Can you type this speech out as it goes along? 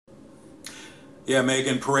Yeah,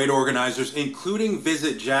 Megan, parade organizers, including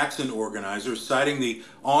Visit Jackson organizers, citing the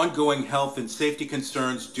ongoing health and safety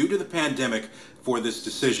concerns due to the pandemic for this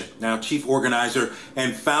decision. Now, chief organizer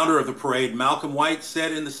and founder of the parade, Malcolm White,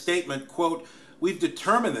 said in the statement, quote, "We've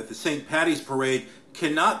determined that the St. Paddy's parade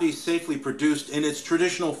cannot be safely produced in its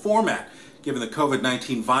traditional format, given the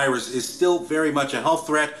COVID-19 virus is still very much a health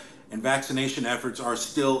threat and vaccination efforts are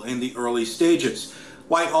still in the early stages."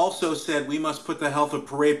 White also said we must put the health of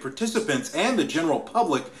parade participants and the general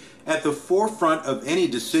public at the forefront of any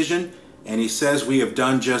decision, and he says we have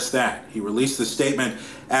done just that. He released the statement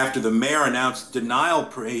after the mayor announced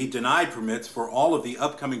he denied permits for all of the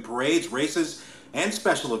upcoming parades, races, and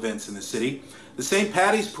special events in the city. The St.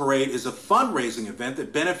 Paddy's Parade is a fundraising event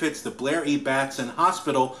that benefits the Blair E. Batson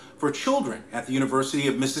Hospital for Children at the University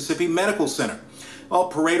of Mississippi Medical Center. Well,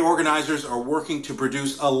 parade organizers are working to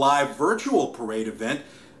produce a live virtual parade event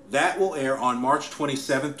that will air on March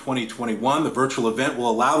 27, 2021. The virtual event will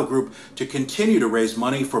allow the group to continue to raise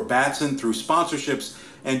money for Batson through sponsorships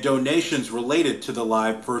and donations related to the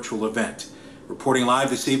live virtual event. Reporting live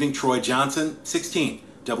this evening, Troy Johnson, 16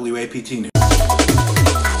 WAPT News.